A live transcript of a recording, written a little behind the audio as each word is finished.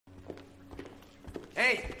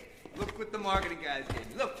Hey, look what the marketing guys gave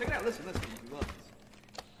me. Look, check it out. Listen. You love this.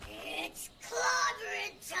 It's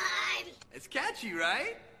clobbering time! It's catchy,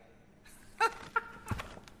 right? Isn't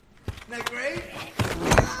that great?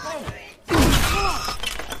 Oh,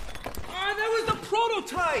 that was the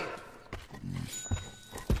prototype!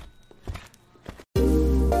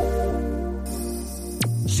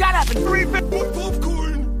 Shut up and refill more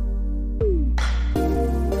popcorn!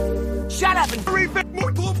 Shut up and refill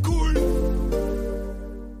more popcorn!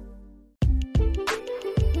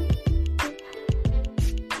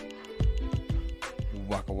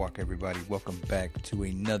 Waka everybody, welcome back to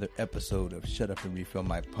another episode of Shut Up and Refill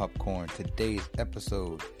My Popcorn. Today's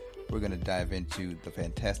episode, we're going to dive into the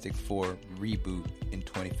Fantastic Four reboot in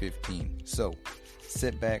 2015. So,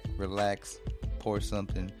 sit back, relax, pour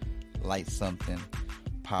something, light something,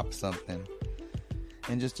 pop something,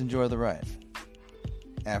 and just enjoy the ride.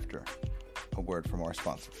 After a word from our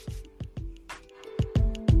sponsors.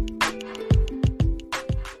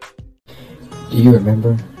 Do you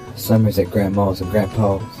remember summers at Grandma's and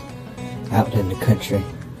Grandpa's, out in the country?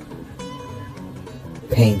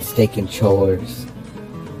 Painstaking chores,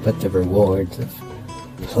 but the rewards of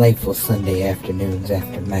playful Sunday afternoons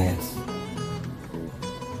after Mass.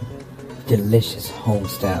 Delicious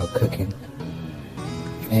home-style cooking.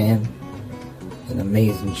 And an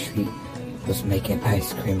amazing treat was making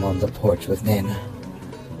ice cream on the porch with Nana.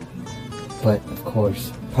 But, of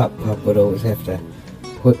course, Pop would always have to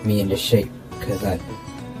whip me into shape because I'd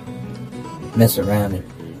mess around and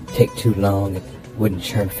take too long and wouldn't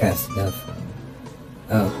churn fast enough.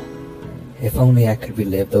 Oh, if only I could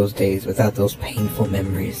relive those days without those painful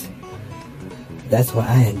memories. That's why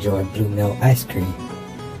I enjoy Blue Milk ice cream.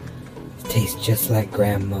 It tastes just like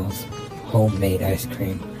Grandma's homemade ice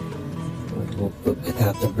cream,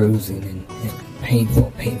 without the bruising and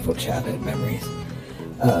painful childhood memories.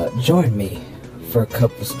 Join me for a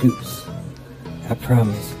couple scoops. I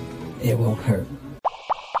promise it won't hurt.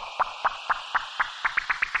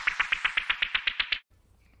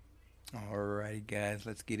 Alrighty guys,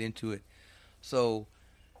 let's get into it. So,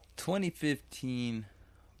 2015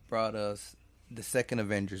 brought us the second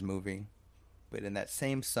Avengers movie, but in that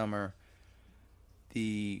same summer,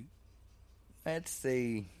 I'd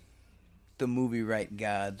say the movie right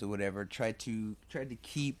gods or whatever tried to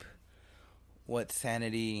keep what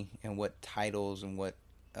sanity and what titles and what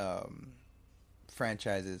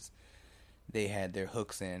franchises they had their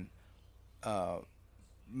hooks in.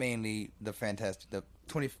 Mainly the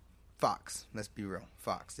Fox. Let's be real,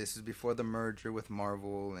 Fox. This is before the merger with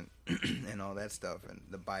Marvel and and all that stuff and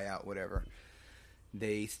the buyout, whatever.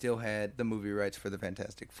 They still had the movie rights for the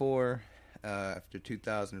Fantastic Four. After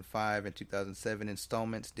 2005 and 2007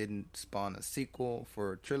 installments didn't spawn a sequel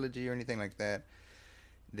for a trilogy or anything like that.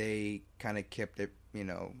 They kind of kept it, in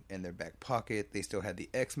their back pocket. They still had the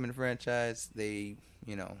X-Men franchise. They,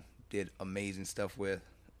 did amazing stuff with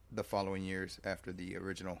the following years after the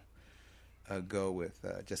original go with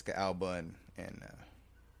Jessica Alba and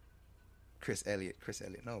Chris Elliott. What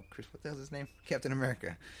the hell's his name? Captain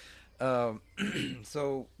America.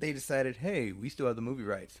 So they decided, hey, we still have the movie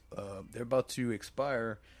rights. They're about to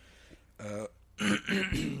expire.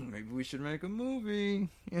 Maybe we should make a movie,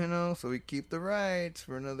 so we keep the rights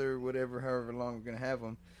for another however long we're going to have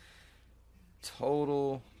them.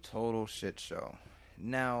 Total shit show.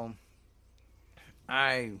 Now,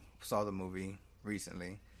 I saw the movie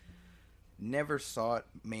recently. Never saw it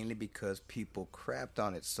mainly because people crapped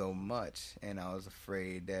on it so much, and I was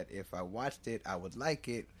afraid that if I watched it, I would like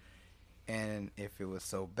it. And if it was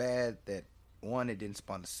so bad that, one, it didn't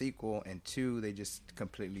spawn a sequel, and two, they just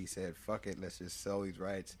completely said, fuck it, let's just sell these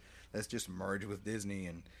rights. Let's just merge with Disney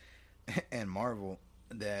and Marvel.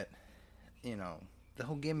 That, the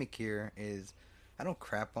whole gimmick here is, I don't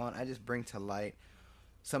crap on, I just bring to light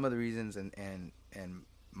some of the reasons and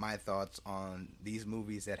my thoughts on these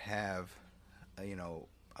movies that have,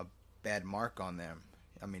 a bad mark on them.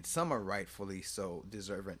 I mean, some are rightfully so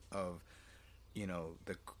deserving of,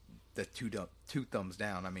 the two thumbs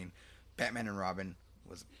down. I mean, Batman and Robin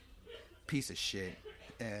was a piece of shit.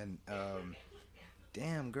 And,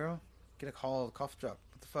 damn, girl. Get a call, cough drop.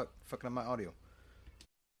 What the fuck? Fucking up my audio.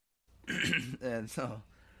 And so,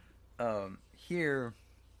 here,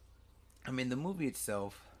 I mean, the movie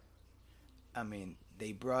itself, I mean,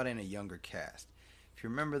 they brought in a younger cast. If you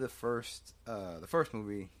remember the first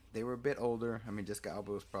movie, they were a bit older. I mean, Jessica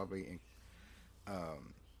Alba was probably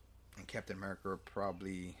and Captain America were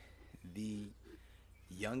probably the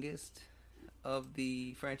youngest of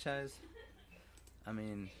the franchise. I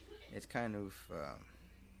mean, it's kind of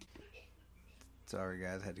sorry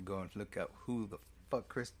guys, I had to go and look up who the fuck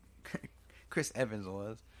Chris Evans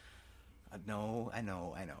was. No, I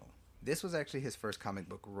know. This was actually his first comic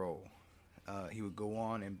book role. He would go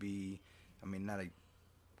on and be, I mean, not a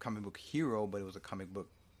comic book hero, but it was a comic book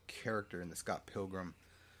character in the Scott Pilgrim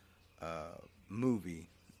movie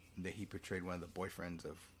that he portrayed one of the boyfriends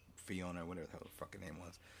of Fiona, whatever the hell the fucking name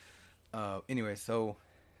was. Anyway, so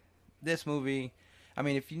this movie, I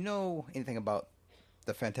mean, if you know anything about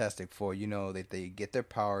the Fantastic Four, you know that they get their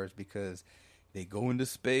powers because they go into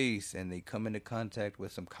space and they come into contact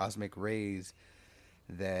with some cosmic rays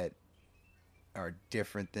that are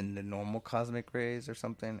different than the normal cosmic rays or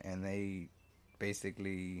something, and they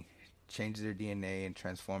basically change their DNA and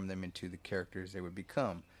transform them into the characters they would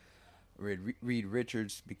become. Reed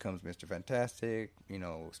Richards becomes Mr. Fantastic, you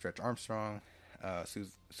know, Stretch Armstrong.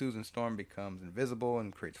 Susan Storm becomes invisible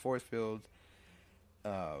and creates force fields.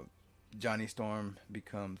 Johnny Storm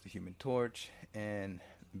becomes the Human Torch, and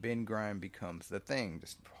Ben Grimm becomes the Thing,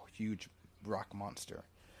 this huge rock monster.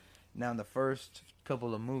 Now, in the first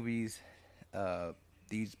couple of movies,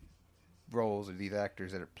 these roles, or these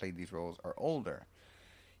actors that have played these roles, are older.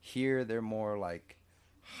 Here, they're more like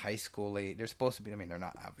high school age. They're supposed to be, I mean, they're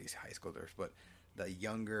not obviously high schoolers, but the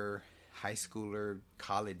younger high schooler,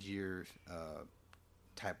 college years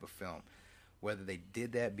type of film. Whether they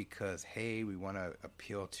did that because, hey, we want to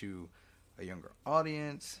appeal to a younger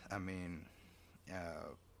audience. I mean,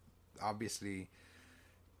 obviously,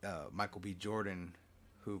 Michael B. Jordan,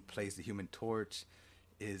 who plays the Human Torch,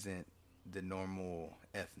 isn't the normal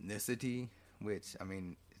ethnicity, which, I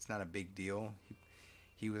mean, it's not a big deal.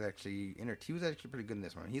 He was actually pretty good in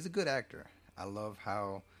this one. He's a good actor. I love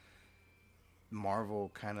how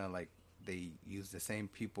Marvel kind of like they use the same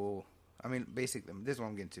people. I mean, basically, this is what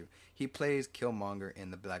I'm getting to. He plays Killmonger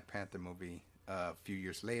in the Black Panther movie a few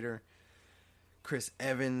years later. Chris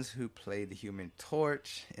Evans, who played the Human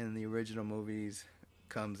Torch in the original movies,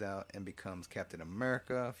 comes out and becomes Captain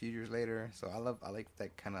America a few years later. So I like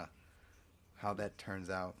that kind of how that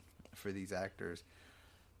turns out for these actors.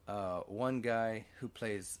 One guy who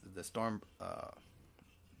plays the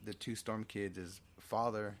two Storm kids'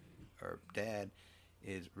 father or dad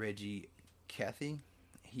is Reggie Cathy.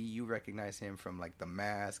 You recognize him from like The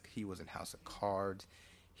Mask. He was in House of Cards.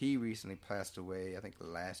 He recently passed away, I think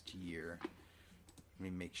last year. Let me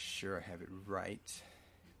make sure I have it right.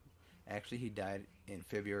 Actually, he died in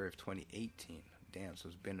February of 2018. Damn, so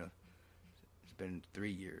it's been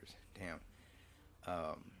 3 years. Damn.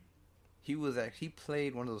 He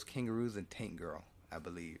played one of those kangaroos in Tank Girl, I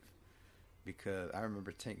believe, because I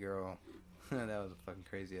remember Tank Girl. That was a fucking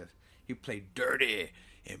crazy ass. He played Dirty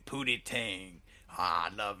in Pootie Tang. I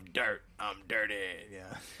love dirt. I'm dirty.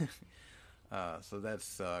 Yeah. So that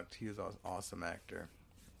sucked. He was an awesome actor.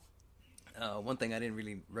 One thing I didn't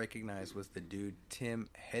really recognize was the dude Tim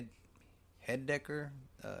Heidecker.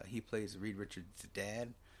 He plays Reed Richards'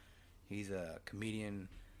 dad. He's a comedian.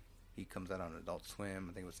 He comes out on Adult Swim.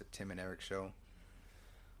 I think it was the Tim and Eric show.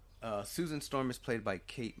 Susan Storm is played by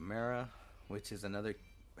Kate Mara, which is another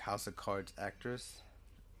House of Cards actress.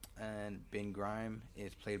 And Ben Grimm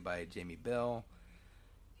is played by Jamie Bell.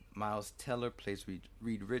 Miles Teller plays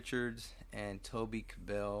Reed Richards. And Toby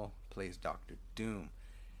Kebbell plays Dr. Doom.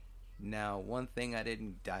 Now, one thing I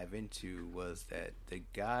didn't dive into was that the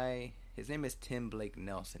guy, his name is Tim Blake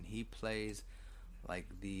Nelson. He plays like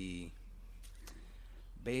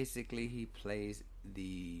basically he plays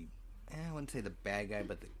I wouldn't say the bad guy,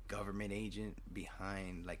 but the government agent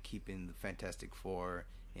behind like keeping the Fantastic Four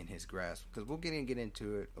in his grasp. Because we'll get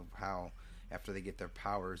into it of how after they get their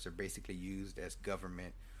powers, they're basically used as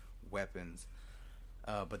government weapons.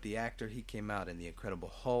 But the actor, he came out in The Incredible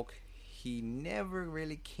Hulk. He never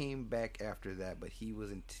really came back after that, but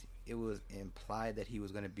it was implied that he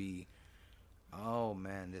was going to be, oh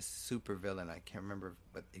man, this super villain. I can't remember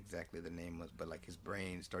what exactly the name was, but like his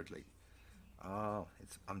brain starts like,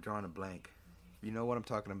 I'm drawing a blank. If you know what I'm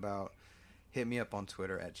talking about, hit me up on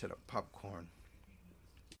Twitter at ShutUpPopcorn.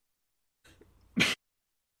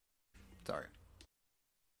 Sorry.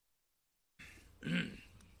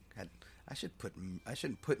 God, I shouldn't put mute. I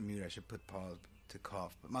should put pause to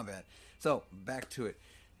cough, but my bad. So back to it.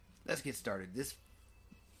 Let's get started. This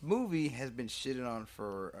movie has been shitted on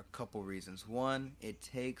for a couple reasons. One, it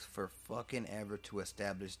takes for fucking ever to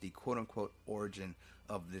establish the quote-unquote origin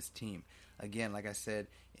of this team. Again, like I said,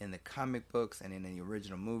 in the comic books and in the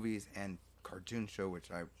original movies and cartoon show,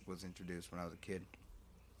 which I was introduced when I was a kid,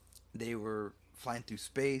 they were flying through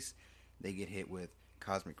space. They get hit with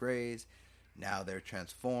cosmic rays. Now they're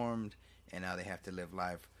transformed, and now they have to live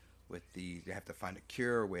life with they have to find a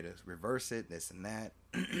cure, a way to reverse it, this and that.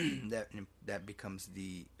 that becomes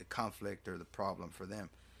the conflict or the problem for them.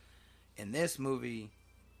 In this movie,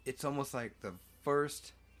 it's almost like the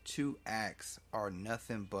first two acts are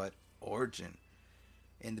nothing but origin.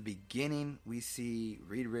 In the beginning, we see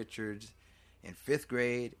Reed Richards in 5th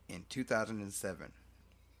grade in 2007.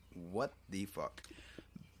 What the fuck?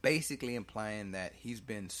 Basically implying that he's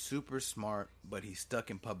been super smart, but he's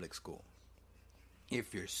stuck in public school.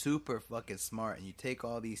 If you're super fucking smart and you take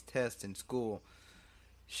all these tests in school,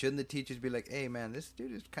 shouldn't the teachers be like, hey man, this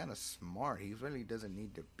dude is kind of smart. He really doesn't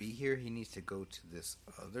need to be here. He needs to go to this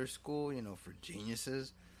other school, for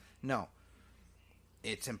geniuses. No.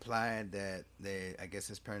 It's implied that I guess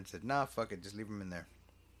his parents said, nah, fuck it, just leave him in there.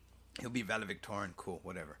 He'll be valedictorian, cool,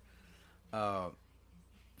 whatever.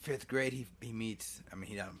 5th grade, he meets,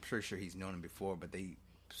 I'm pretty sure he's known him before, but they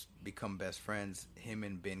become best friends, him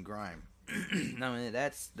and Ben Grime. Now,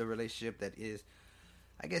 that's the relationship that is,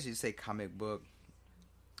 I guess you'd say comic book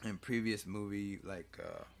and previous movie, like,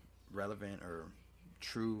 relevant or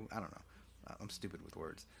true. I don't know. I'm stupid with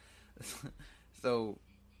words. So,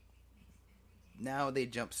 now they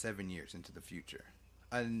jump 7 years into the future.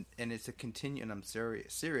 And it's a and I'm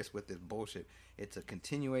serious with this bullshit. It's a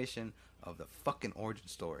continuation of the fucking origin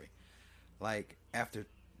story. Like, after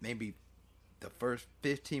maybe the first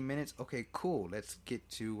 15 minutes, okay, cool, let's get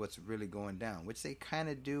to what's really going down. Which they kind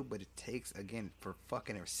of do, but it takes, again, for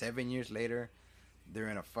fucking 7 years later, they're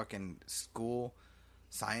in a fucking school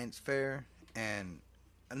science fair. And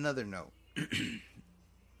another note,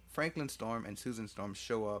 Franklin Storm and Susan Storm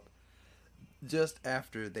show up just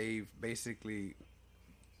after they've basically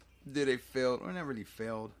did a failed, or not really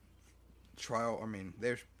failed, trial.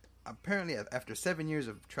 There's apparently after 7 years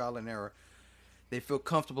of trial and error, they feel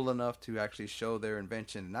comfortable enough to actually show their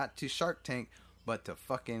invention, not to Shark Tank, but to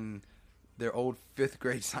fucking their old 5th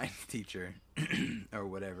grade science teacher or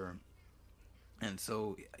whatever. And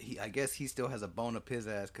so I guess he still has a bone up his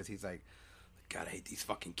ass because he's like, God, I hate these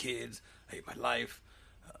fucking kids. I hate my life.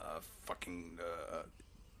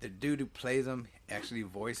 The dude who plays him actually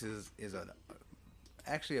is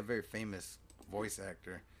actually a very famous voice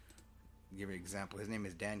actor. I'll give you an example. His name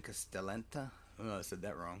is Dan Castellaneta. Oh, I said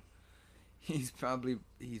that wrong. He's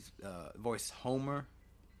voiced Homer.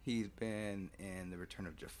 He's been in The Return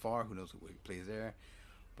of Jafar. Who knows who he plays there?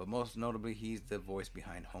 But most notably, he's the voice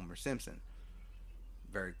behind Homer Simpson.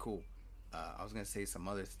 Very cool. I was going to say some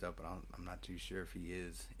other stuff, but I'm not too sure if he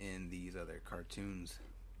is in these other cartoons.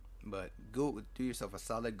 But do yourself a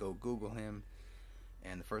solid. Go Google him.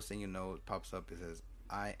 And the first thing you know, it pops up. It says,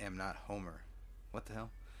 I am not Homer. What the hell?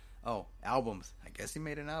 Oh, albums. I guess he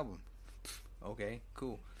made an album. Okay,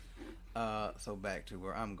 cool. So back to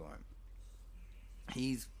where I'm going.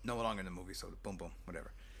 He's no longer in the movie, so boom, boom,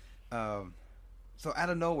 whatever. So out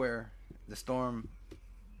of nowhere, the Storm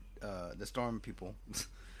people,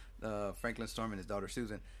 Franklin Storm and his daughter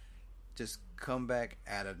Susan, just come back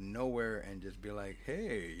out of nowhere and just be like,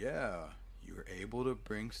 hey, yeah, you were able to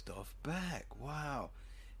bring stuff back. Wow.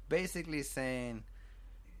 Basically saying,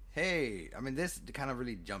 hey, this kind of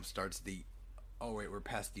really jumpstarts the, oh wait, we're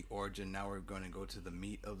past the origin, now we're going to go to the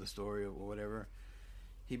meat of the story or whatever.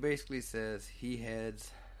 He basically says he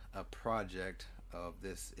heads a project of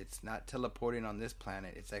this. It's not teleporting on this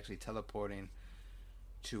planet, it's actually teleporting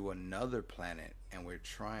to another planet, and we're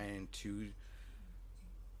trying to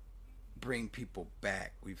bring people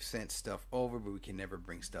back. We've sent stuff over, but we can never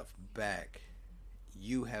bring stuff back.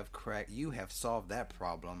 You have solved that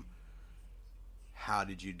problem. How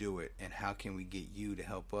did you do it? And how can we get you to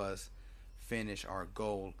help us finish our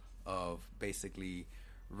goal of basically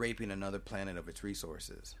raping another planet of its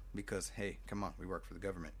resources? Because, hey, come on, we work for the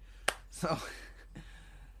government. So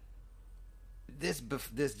this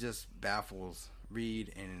just baffles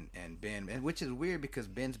Reed and Ben, and which is weird because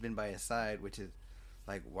Ben's been by his side, which is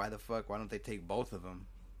like, why the fuck? Why don't they take both of them?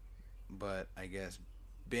 But I guess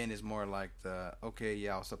Ben is more like the, okay,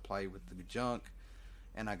 yeah, I'll supply you with the junk,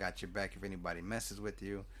 and I got your back if anybody messes with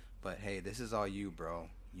you. But hey, this is all you, bro.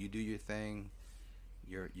 You do your thing.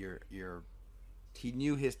 He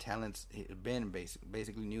knew his talents. Ben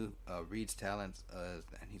basically knew Reed's talents,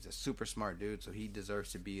 and he's a super smart dude, so he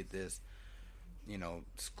deserves to be at this,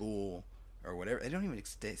 school or whatever. They don't even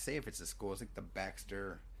say if it's a school. It's like the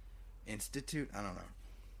Baxter Institute. I don't know.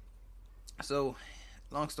 So,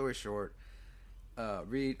 long story short,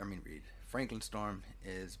 Franklin Storm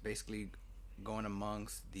is basically going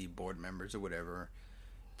amongst the board members or whatever,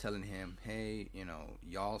 telling him, hey,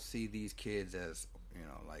 y'all see these kids as,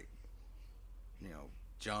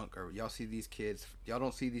 junk, or y'all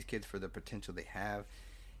don't see these kids for the potential they have.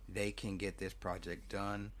 They can get this project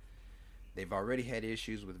done. They've already had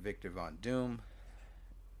issues with Victor Von Doom.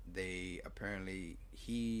 They apparently,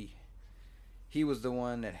 he was the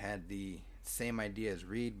one that had the same idea as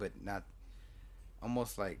Reed, but not,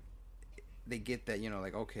 almost like they get that,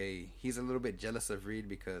 like, okay, he's a little bit jealous of Reed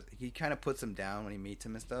because he kind of puts him down when he meets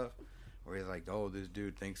him and stuff. Where he's like, oh, this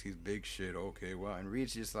dude thinks he's big shit. Okay, well, and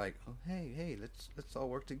Reed's just like, oh, hey, let's all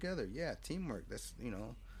work together. Yeah, teamwork. Let's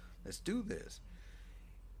do this.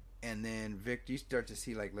 And then Vic, you start to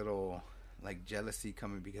see like little like jealousy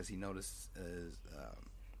coming because he noticed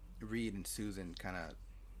Reed and Susan kind of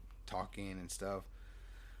talking and stuff.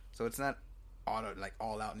 So it's not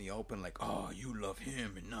all out in the open, like, oh, you love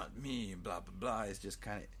him and not me, and blah blah blah. It's just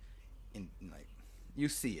kind of in like, you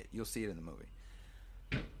see it. You'll see it in the movie.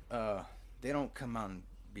 They don't come out and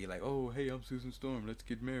be like, oh, hey, I'm Susan Storm, let's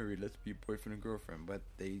get married, let's be boyfriend and girlfriend. But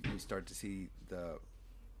you start to see the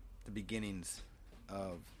beginnings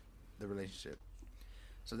of the relationship.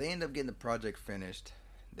 So they end up getting the project finished.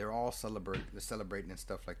 They're all celebrating and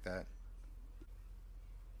stuff like that.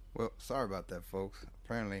 Well, sorry about that, folks.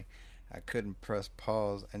 Apparently, I couldn't press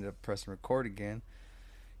pause. Ended up pressing record again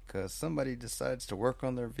because somebody decides to work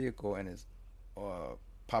on their vehicle and is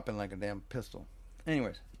popping like a damn pistol.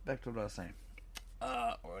 Anyways, back to what I was saying.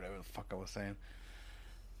 Or whatever the fuck I was saying.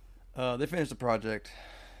 They finish the project.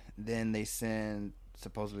 Then they send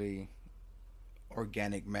supposedly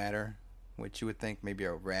organic matter, which you would think maybe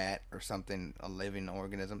a rat or something, a living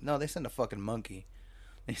organism. No, they send a fucking monkey.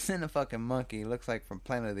 They send a fucking monkey. Looks like from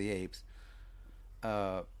Planet of the Apes.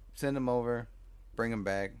 Send them over. Bring them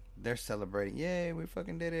back. They're celebrating. Yay, we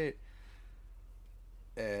fucking did it.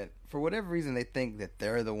 And for whatever reason, they think that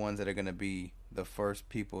they're the ones that are going to be the first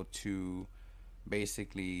people to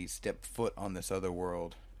basically step foot on this other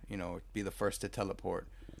world. Be the first to teleport.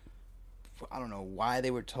 I don't know why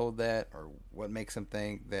they were told that or what makes them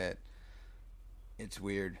think that. It's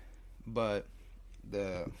weird. But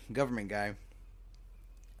the government guy,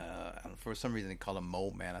 for some reason they call him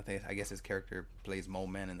Mole Man. I guess his character plays Mole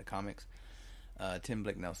Man in the comics. Tim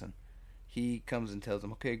Blake Nelson. He comes and tells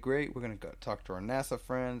them, okay, great, we're going to go talk to our NASA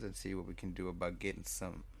friends and see what we can do about getting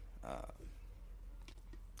some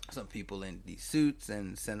people in these suits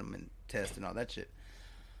and send them and test and all that shit.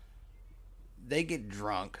 They get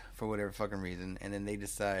drunk for whatever fucking reason, and then they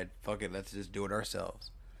decide, fuck it, let's just do it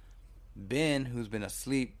ourselves. Ben, who's been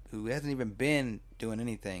asleep, who hasn't even been doing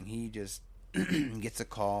anything, he just gets a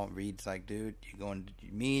call. Reed's like, dude,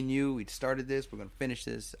 me and you, we started this, we're going to finish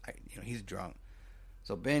this. He's drunk.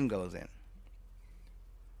 So Ben goes in.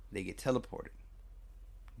 They get teleported.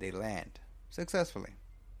 They land successfully.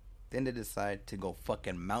 Then they decide to go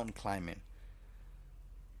fucking mountain climbing.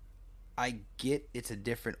 I get it's a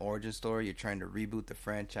different origin story. You're trying to reboot the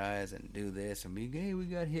franchise and do this and be, hey, we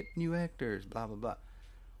got hip new actors, blah blah blah.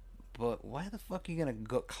 But why the fuck are you gonna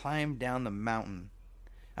go climb down the mountain?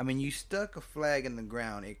 I mean, you stuck a flag in the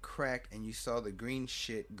ground, it cracked, and you saw the green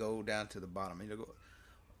shit go down to the bottom.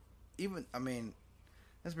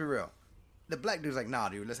 Let's be real. The black dude's like, nah,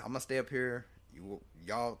 dude, I'm gonna stay up here.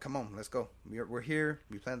 Y'all, come on, let's go. We're here.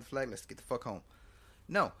 We planted the flag. Let's get the fuck home.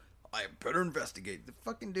 No, I better investigate. The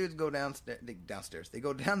fucking dudes go downstairs. They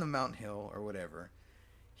go down the mountain hill or whatever.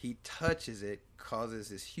 He touches it, causes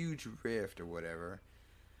this huge rift or whatever.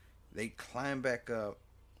 They climb back up.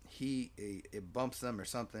 It bumps them or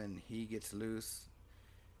something. He gets loose.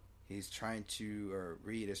 Reed is trying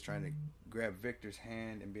to grab Victor's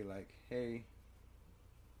hand and be like, hey,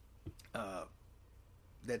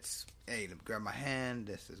 grab my hand.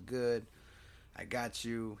 This is good. I got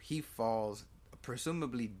you. He falls.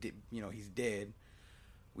 Presumably, he's dead.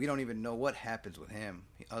 We don't even know what happens with him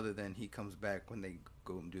other than he comes back when they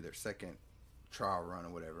go and do their second trial run or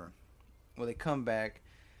whatever. Well, they come back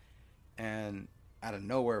and out of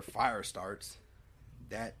nowhere fire starts.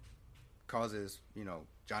 That causes,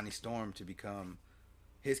 Johnny Storm to become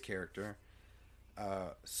his character.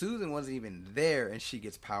 Susan wasn't even there and she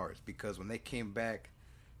gets powers because when they came back,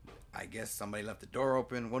 I guess somebody left the door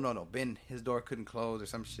open. Well, no, Ben, his door couldn't close or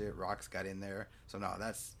some shit. Rox got in there. So now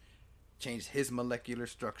that's changed his molecular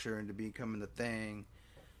structure into becoming the thing.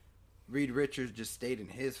 Reed Richards just stayed in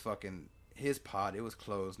his pod. It was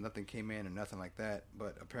closed. Nothing came in or nothing like that.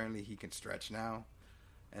 But apparently he can stretch now.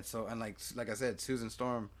 And so, and like I said, Susan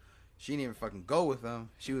Storm, she didn't even fucking go with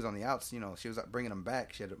them. She was on the outs, she was bringing them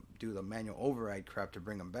back. She had to do the manual override crap to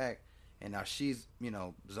bring them back. And now she's,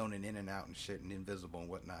 zoning in and out and shit and invisible and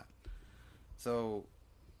whatnot. So,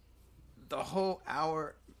 the whole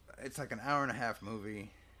hour, it's like an hour and a half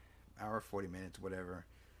movie, hour 40 minutes, whatever.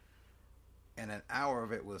 And an hour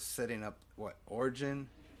of it was setting up, origin,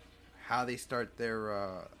 how they start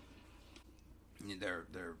their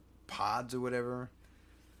pods or whatever.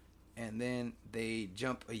 And then they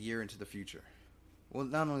jump a year into the future. Well,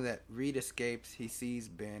 not only that, Reed escapes, he sees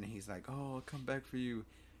Ben, and he's like, oh, I'll come back for you.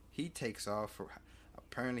 He takes off.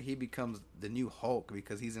 Apparently, he becomes the new Hulk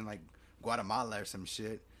because he's in, Guatemala or some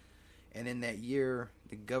shit. And in that year,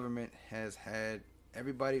 the government has had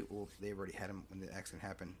everybody. Well, they already had them when the accident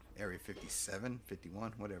happened. Area 57,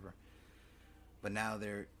 51, whatever. But now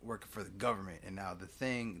they're working for the government, and now the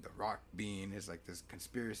rock being is like this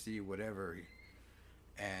conspiracy, whatever.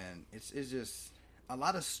 And it's just a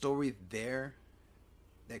lot of story there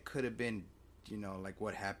that could have been, like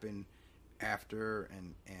what happened after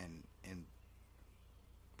and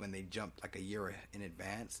when they jumped like a year in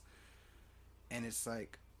advance. And it's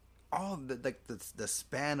like all the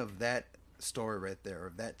span of that story right there,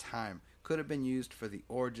 of that time, could have been used for the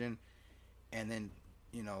origin, and then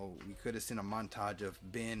we could have seen a montage of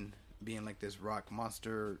Ben being like this rock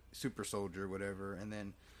monster super soldier, whatever, and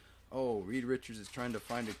then Reed Richards is trying to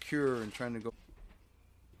find a cure and trying to go,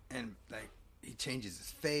 and like he changes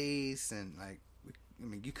his face, and like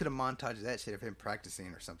you could have montaged that shit of him practicing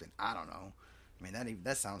or something. I don't know. I mean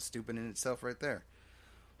that sounds stupid in itself right there,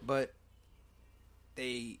 but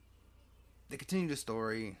they continue the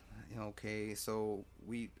story. Okay, so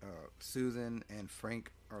Susan and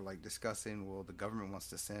Frank are like discussing, well, the government wants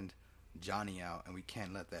to send Johnny out and we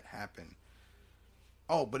can't let that happen.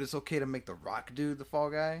 Oh, but it's okay to make the Rock dude the fall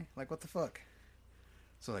guy? Like, what the fuck?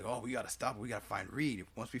 So like, we gotta stop, we gotta find Reed.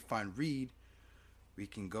 Once we find Reed, we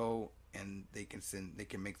can go and they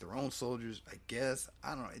can make their own soldiers, I guess.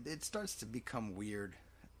 I don't know. It starts to become weird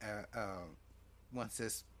once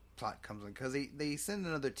this plot comes in, because they send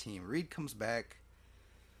another team. Reed comes back.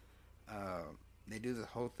 They do the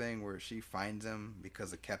whole thing where she finds him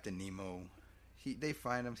because of Captain Nemo. They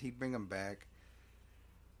find him. He bring him back.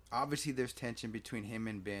 Obviously, there's tension between him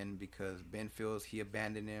and Ben because Ben feels he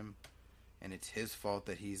abandoned him, and it's his fault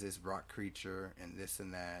that he's this rock creature and this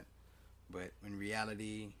and that. But in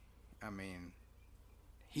reality, I mean,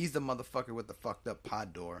 he's the motherfucker with the fucked up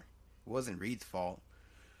pod door. It wasn't Reed's fault.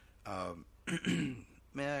 Man,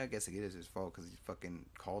 I guess it is his fault because he fucking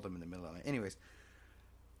called him in the middle of it. Anyways,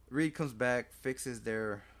 Reed comes back, fixes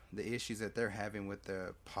the issues that they're having with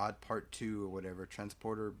the pod part 2 or whatever,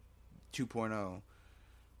 transporter 2.0.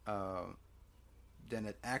 Then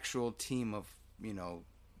an actual team of,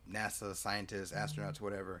 NASA scientists, astronauts,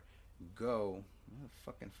 whatever, go.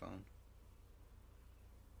 Fucking phone.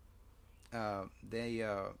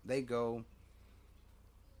 They go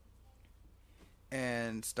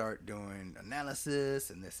and start doing analysis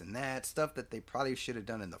and this and that stuff that they probably should have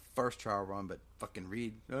done in the first trial run, but fucking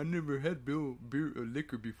Reed, I never had beer or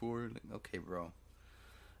liquor before. Like, okay, bro.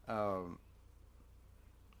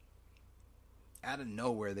 Out of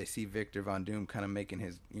nowhere, they see Victor Von Doom kind of making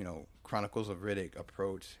his, Chronicles of Riddick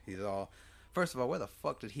approach. He's all, first of all, where the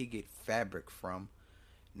fuck did he get fabric from?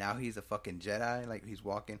 Now he's a fucking Jedi. Like, he's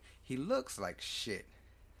walking. He looks like shit.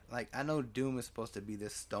 Like, I know Doom is supposed to be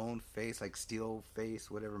this stone face, like steel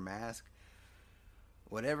face, whatever mask.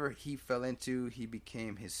 Whatever he fell into, he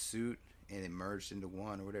became his suit and it merged into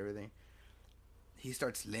one or whatever thing. He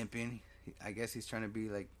starts limping. I guess he's trying to be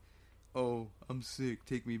like, oh, I'm sick,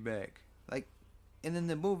 take me back. Like, and in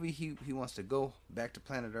the movie, he wants to go back to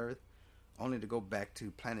planet Earth, only to go back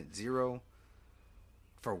to planet Zero.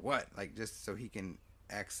 For what? Like, just so he can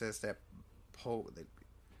access that pole.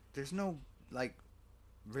 There's no, like,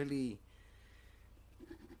 really,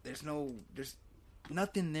 there's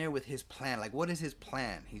nothing there with his plan. Like, what is his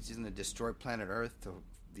plan? He's just gonna destroy planet Earth so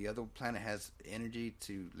the other planet has energy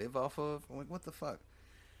to live off of? I'm like, what the fuck?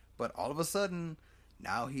 But all of a sudden,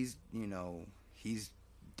 now he's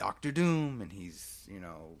Doctor Doom, and he's,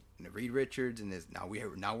 Reed Richards, and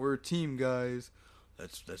now we're a team, guys.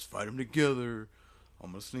 Let's fight him together.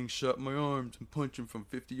 I'm gonna slingshot my arms and punch him from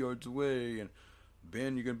 50 yards away, and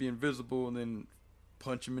Ben, you're gonna be invisible, and then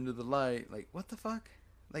punch him into the light. Like, what the fuck?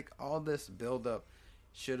 Like, all this build up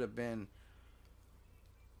should have been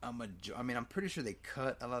I'm pretty sure they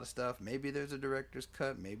cut a lot of stuff. Maybe there's a director's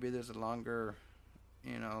cut, maybe there's a longer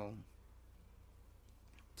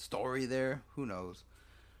story there, who knows.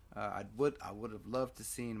 I would have loved to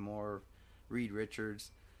seen more Reed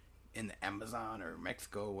Richards in the Amazon or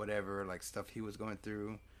Mexico, whatever, like stuff he was going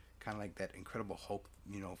through, kind of like that Incredible Hulk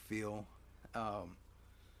feel.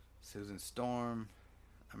 Susan Storm,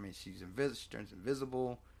 I mean, she turns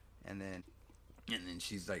invisible, and then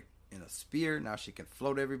she's like in a spear. Now she can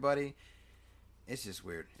float everybody. It's just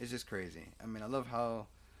weird. It's just crazy. I mean, I love how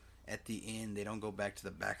at the end they don't go back to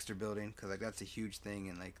the Baxter Building, because like that's a huge thing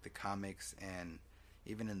in like the comics and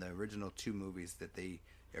even in the original 2 movies, that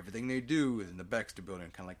everything they do is in the Baxter Building,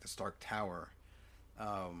 kind of like the Stark Tower.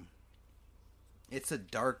 It's a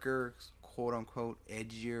darker, quote unquote,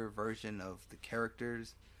 edgier version of the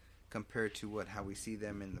characters compared to how we see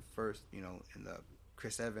them in the first, in the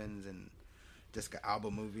Chris Evans and Jessica Alba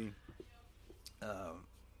movie.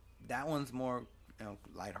 that one's more,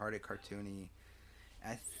 lighthearted, cartoony.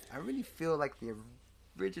 I really feel like the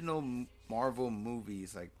original Marvel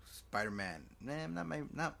movies, like Spider-Man,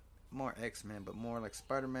 not more X-Men, but more like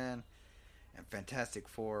Spider-Man and Fantastic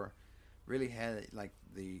Four, really had like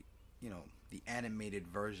the animated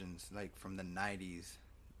versions, like from the 90s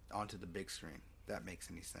onto the big screen. If that makes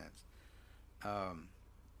any sense.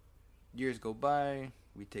 Years go by,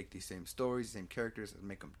 we take these same stories, same characters, and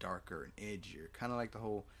make them darker and edgier. Kind of like the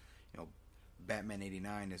whole, Batman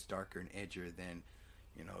 89 is darker and edgier than,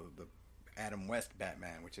 the Adam West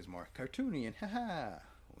Batman, which is more cartoony and haha.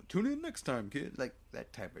 Well, tune in next time, kid. Like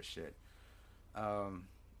that type of shit. The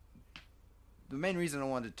main reason I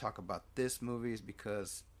wanted to talk about this movie is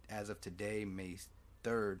because as of today, May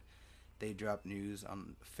 3rd, they dropped news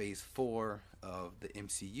on Phase 4 of the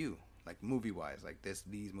MCU. Like movie-wise, like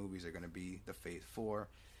these movies are going to be the Phase 4.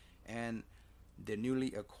 And the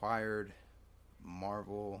newly acquired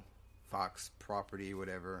Marvel, Fox property,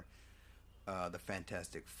 whatever, the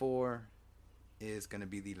Fantastic Four is going to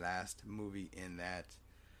be the last movie in that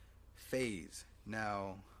phase.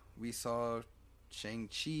 Now, we saw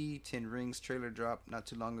Shang-Chi 10 Rings trailer drop not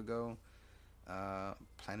too long ago.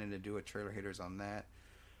 Planning to do a trailer hitters on that.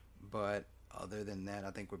 But other than that,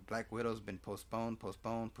 I think with Black Widow's been postponed, pushed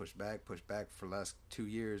back for the last 2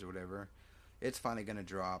 years or whatever. It's finally going to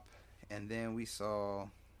drop. And then we saw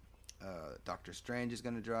Doctor Strange is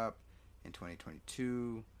going to drop in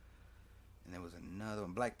 2022. And there was another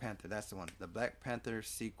one, Black Panther. That's the one. The Black Panther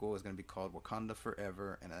sequel is going to be called Wakanda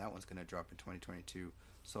Forever. And that one's going to drop in 2022.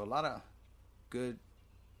 So a lot of good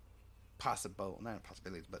not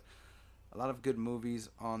possibilities, but a lot of good movies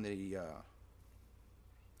on the...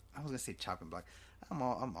 I was gonna say chopping block. I'm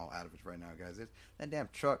all out of it right now, guys. That damn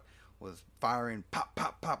truck was firing, pop,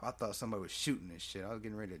 pop, pop. I thought somebody was shooting this shit. I was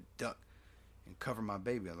getting ready to duck and cover my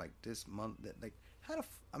baby. I was like, this month, like,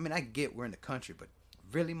 I mean, I get we're in the country, but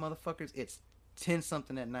really, motherfuckers, it's 10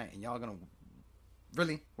 something at night, and y'all gonna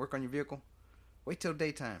really work on your vehicle? Wait till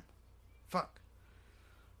daytime. Fuck.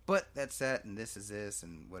 But that's that, and this is this,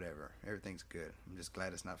 and whatever. Everything's good. I'm just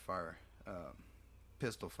glad it's not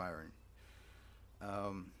pistol firing.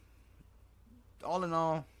 All in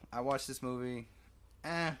all, I watched this movie.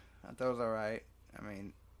 I thought it was alright. I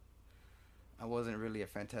mean, I wasn't really a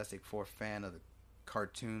Fantastic Four fan of the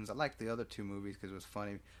cartoons. I liked the other two movies because it was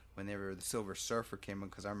funny whenever the Silver Surfer came in,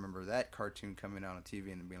 because I remember that cartoon coming out on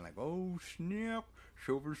TV and being like, oh snap,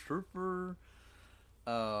 Silver Surfer.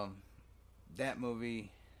 That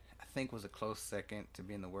movie, I think, was a close second to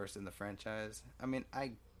being the worst in the franchise. I mean,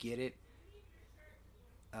 I get it.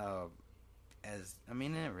 Not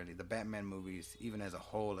really. The Batman movies, even as a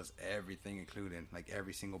whole, as everything included, like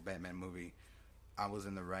every single Batman movie, I was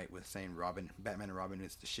in the right with saying Batman and Robin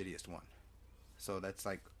is the shittiest one. So that's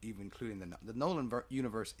like, even including the Nolan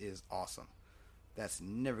universe is awesome. That's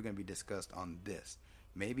never going to be discussed on this.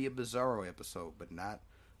 Maybe a Bizarro episode, but not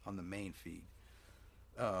on the main feed.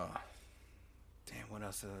 Damn, what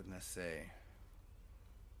else was I going to say?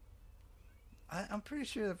 I'm pretty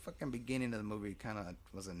sure the fucking beginning of the movie kind of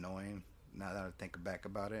was annoying. Now that I think back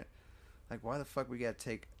about it, like, why the fuck we gotta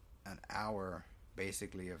take an hour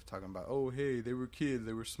basically of talking about, oh hey, they were kids,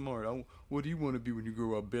 they were smart. What do you want to be when you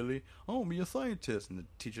grow up, Billy? I want to be a scientist. And the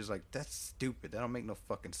teacher's like, that's stupid. That don't make no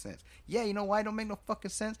fucking sense. Yeah, you know why it don't make no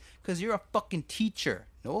fucking sense? Because you're a fucking teacher.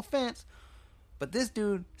 No offense, but this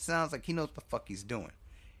dude sounds like he knows what the fuck he's doing.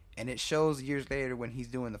 And it shows years later when he's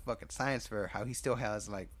doing the fucking science fair how he still has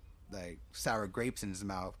like sour grapes in his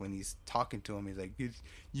mouth when he's talking to him. He's like,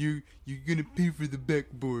 you're gonna pay for the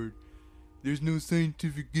backboard. There's no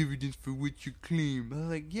scientific evidence for what you claim. I was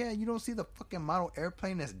like, yeah, you don't see the fucking model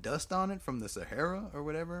airplane that's dust on it from the Sahara or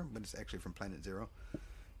whatever, but it's actually from Planet Zero.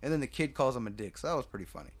 And then the kid calls him a dick, so that was pretty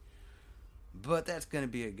funny. But that's gonna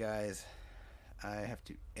be it, guys. I have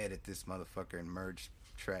to edit this motherfucker and merge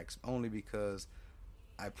tracks only because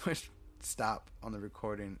I pushed stop on the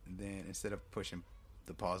recording, and then instead of pushing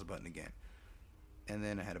the pause button again, and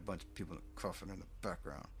then I had a bunch of people coughing in the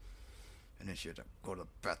background, and then she had to go to the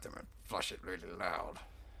bathroom and flush it really loud.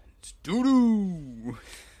 It's doo-doo.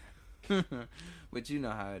 But you know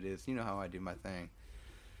how it is. You know how I do my thing.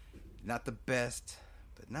 Not the best,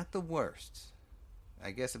 but not the worst. I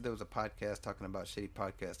guess if there was a podcast talking about shitty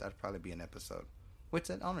podcasts, that'd probably be an episode, which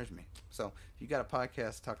that honors me. So if you got a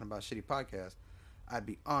podcast talking about shitty podcasts, I'd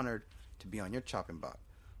be honored to be on your chopping block.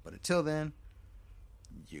 But until then,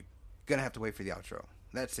 you're gonna have to wait for the outro.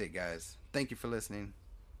 That's it, guys. Thank you for listening.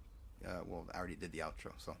 Well, I already did the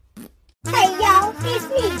outro, so. Hey, y'all! y'all. It's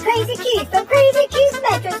me, Crazy Keith from Crazy Keith's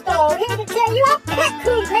Metro Store, here to tell you how pet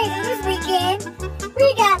cool crazy this weekend.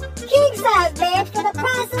 We got king-size beds for the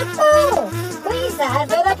price of 4, queen-size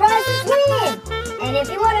for the price of twin. And if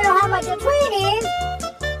you want to know how much a twin is,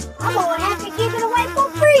 I'm going to have to give it away for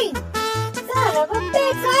free. Son of a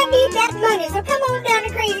bitch, so I need that money. So come on down to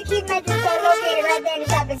Crazy Keith Metro Store, located right there in the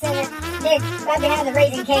shopping center, right behind the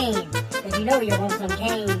Raising Cane. Because you know you want some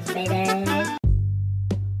canes, baby.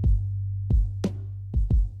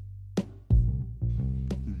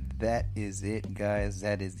 That is it, guys.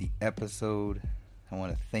 That is the episode. I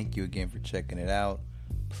want to thank you again for checking it out.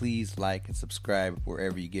 Please like and subscribe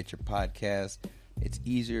wherever you get your podcast. It's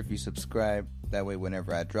easier if you subscribe. That way,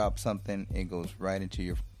 whenever I drop something, it goes right into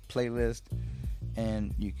your playlist,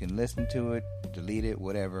 and you can listen to it, delete it,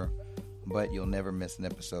 whatever, but you'll never miss an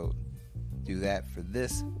episode. Do that for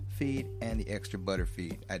this feed and the Extra Butter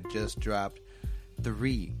feed. I just dropped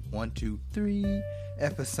 3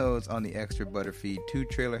 episodes on the Extra Butter feed, 2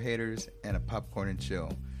 Trailer Haters and a Popcorn and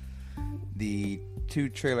Chill. The 2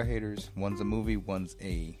 Trailer Haters, one's a movie, one's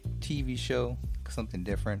a TV show, something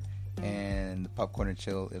different, and the Popcorn and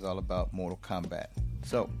Chill is all about Mortal Kombat.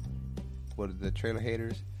 So, what are the Trailer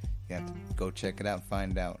Haters? You have to go check it out and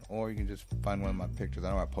find out, or you can just find one of my pictures.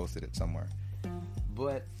 I know I posted it somewhere.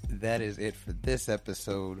 But that is it for this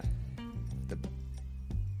episode, the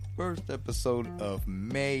first episode of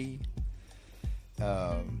May.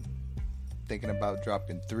 Thinking about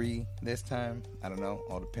dropping 3 this time. I don't know,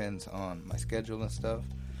 all depends on my schedule and stuff,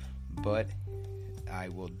 but I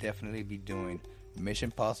will definitely be doing Mission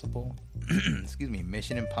Impossible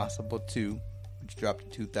Mission Impossible 2, which dropped in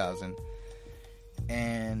 2000,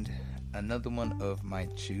 and another one of my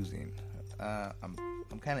choosing.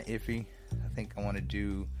 I'm kind of iffy. I think I want to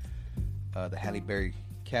do the Halle Berry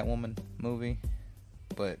Catwoman movie,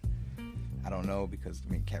 but I don't know, because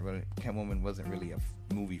I mean Catwoman wasn't really a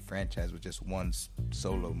movie franchise, it was just one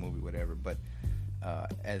solo movie, whatever. But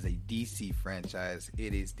as a DC franchise,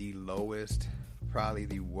 it is the lowest, probably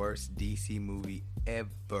the worst DC movie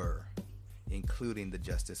ever, including the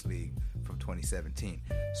Justice League from 2017.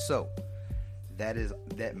 So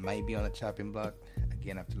that might be on the chopping block.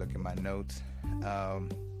 Again, I have to look at my notes.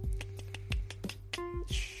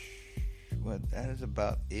 Well, that is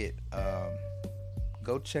about it.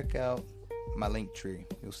 Go check out my link tree.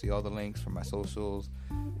 You'll see all the links for my socials,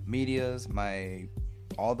 medias,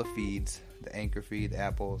 all the feeds, the Anchor feed, the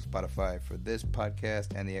Apple, Spotify for this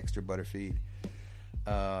podcast, and the Extra Butter feed.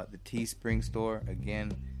 The Teespring store,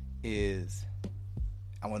 again, is,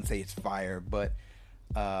 I wouldn't say it's fire, but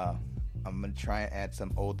I'm going to try and add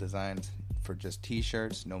some old designs for just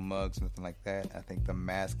t-shirts, no mugs, nothing like that. I think the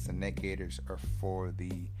masks and neck gaiters are for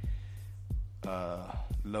the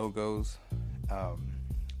logos.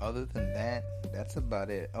 Other than that, that's about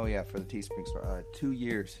it. Oh yeah, for the Teespring store, 2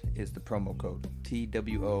 years is the promo code,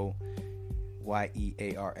 TWOYEARS,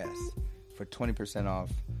 for 20% off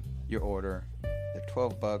your order. They're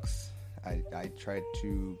 $12. I tried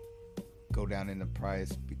to go down in the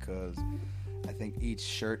price because I think each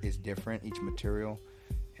shirt is different, each material,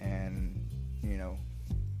 and you know,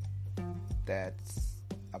 that's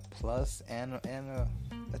a plus and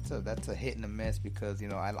that's a hit and a miss, because you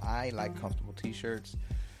know I like comfortable t-shirts.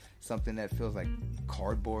 Something that feels like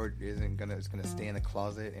cardboard it's gonna stay in the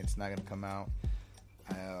closet and it's not gonna come out.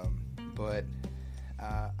 But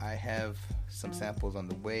I have some samples on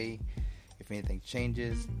the way. If anything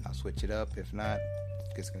changes, I'll switch it up. If not,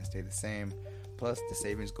 it's gonna stay the same. Plus, the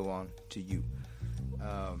savings go on to you.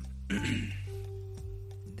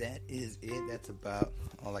 That is it. That's about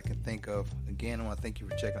all I can think of. Again, I want to thank you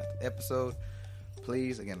for checking out the episode.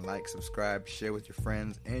 Please, again, like, subscribe, share with your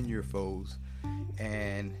friends and your foes,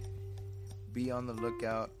 and be on the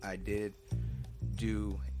lookout. I did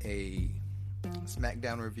do a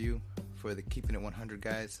SmackDown review for the Keeping It 100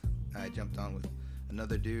 guys. I jumped on with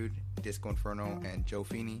another dude, Disco Inferno, and Joe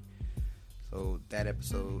Feeney. So that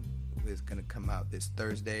episode is going to come out this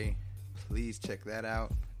Thursday. Please check that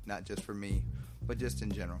out. Not just for me, but just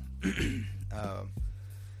in general. I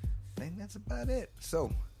think that's about it.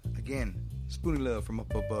 So, again, Spoonie Love from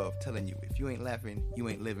up above telling you, if you ain't laughing, you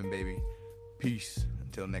ain't living, baby. Peace.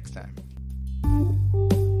 Until next time.